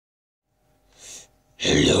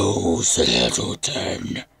Hello,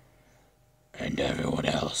 Skeleton, and everyone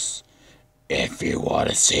else. If you want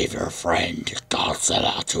to save your friend,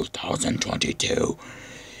 Godzilla 2022,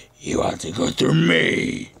 you have to go through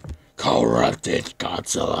me, Corrupted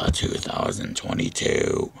Godzilla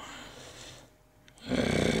 2022.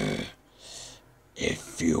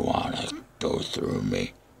 If you want to go through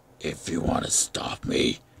me, if you want to stop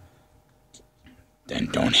me, then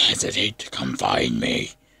don't hesitate to come find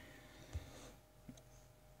me.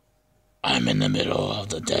 I'm in the middle of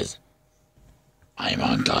the desert. I'm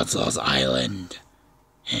on Godzilla's island.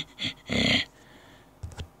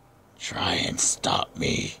 Try and stop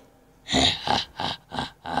me.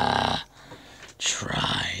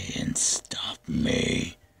 Try and stop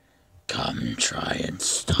me. Come try and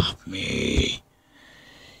stop me.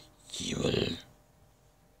 You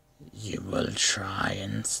will try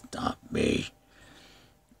and stop me.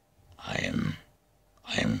 I am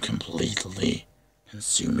completely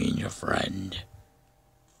consuming your friend.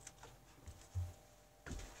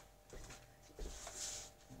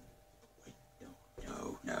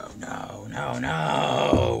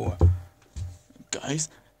 No. Guys,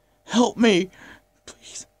 help me.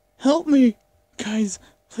 Please, help me. Guys,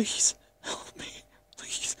 please, help me.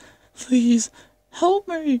 Please, help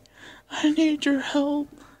me. I need your help.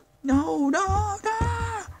 No.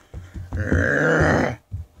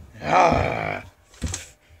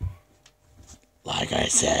 Like I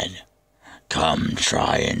said, come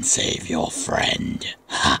try and save your friend.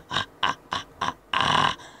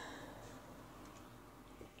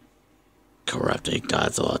 Corrupted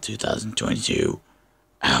Godzilla 2022.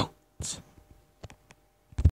 Out.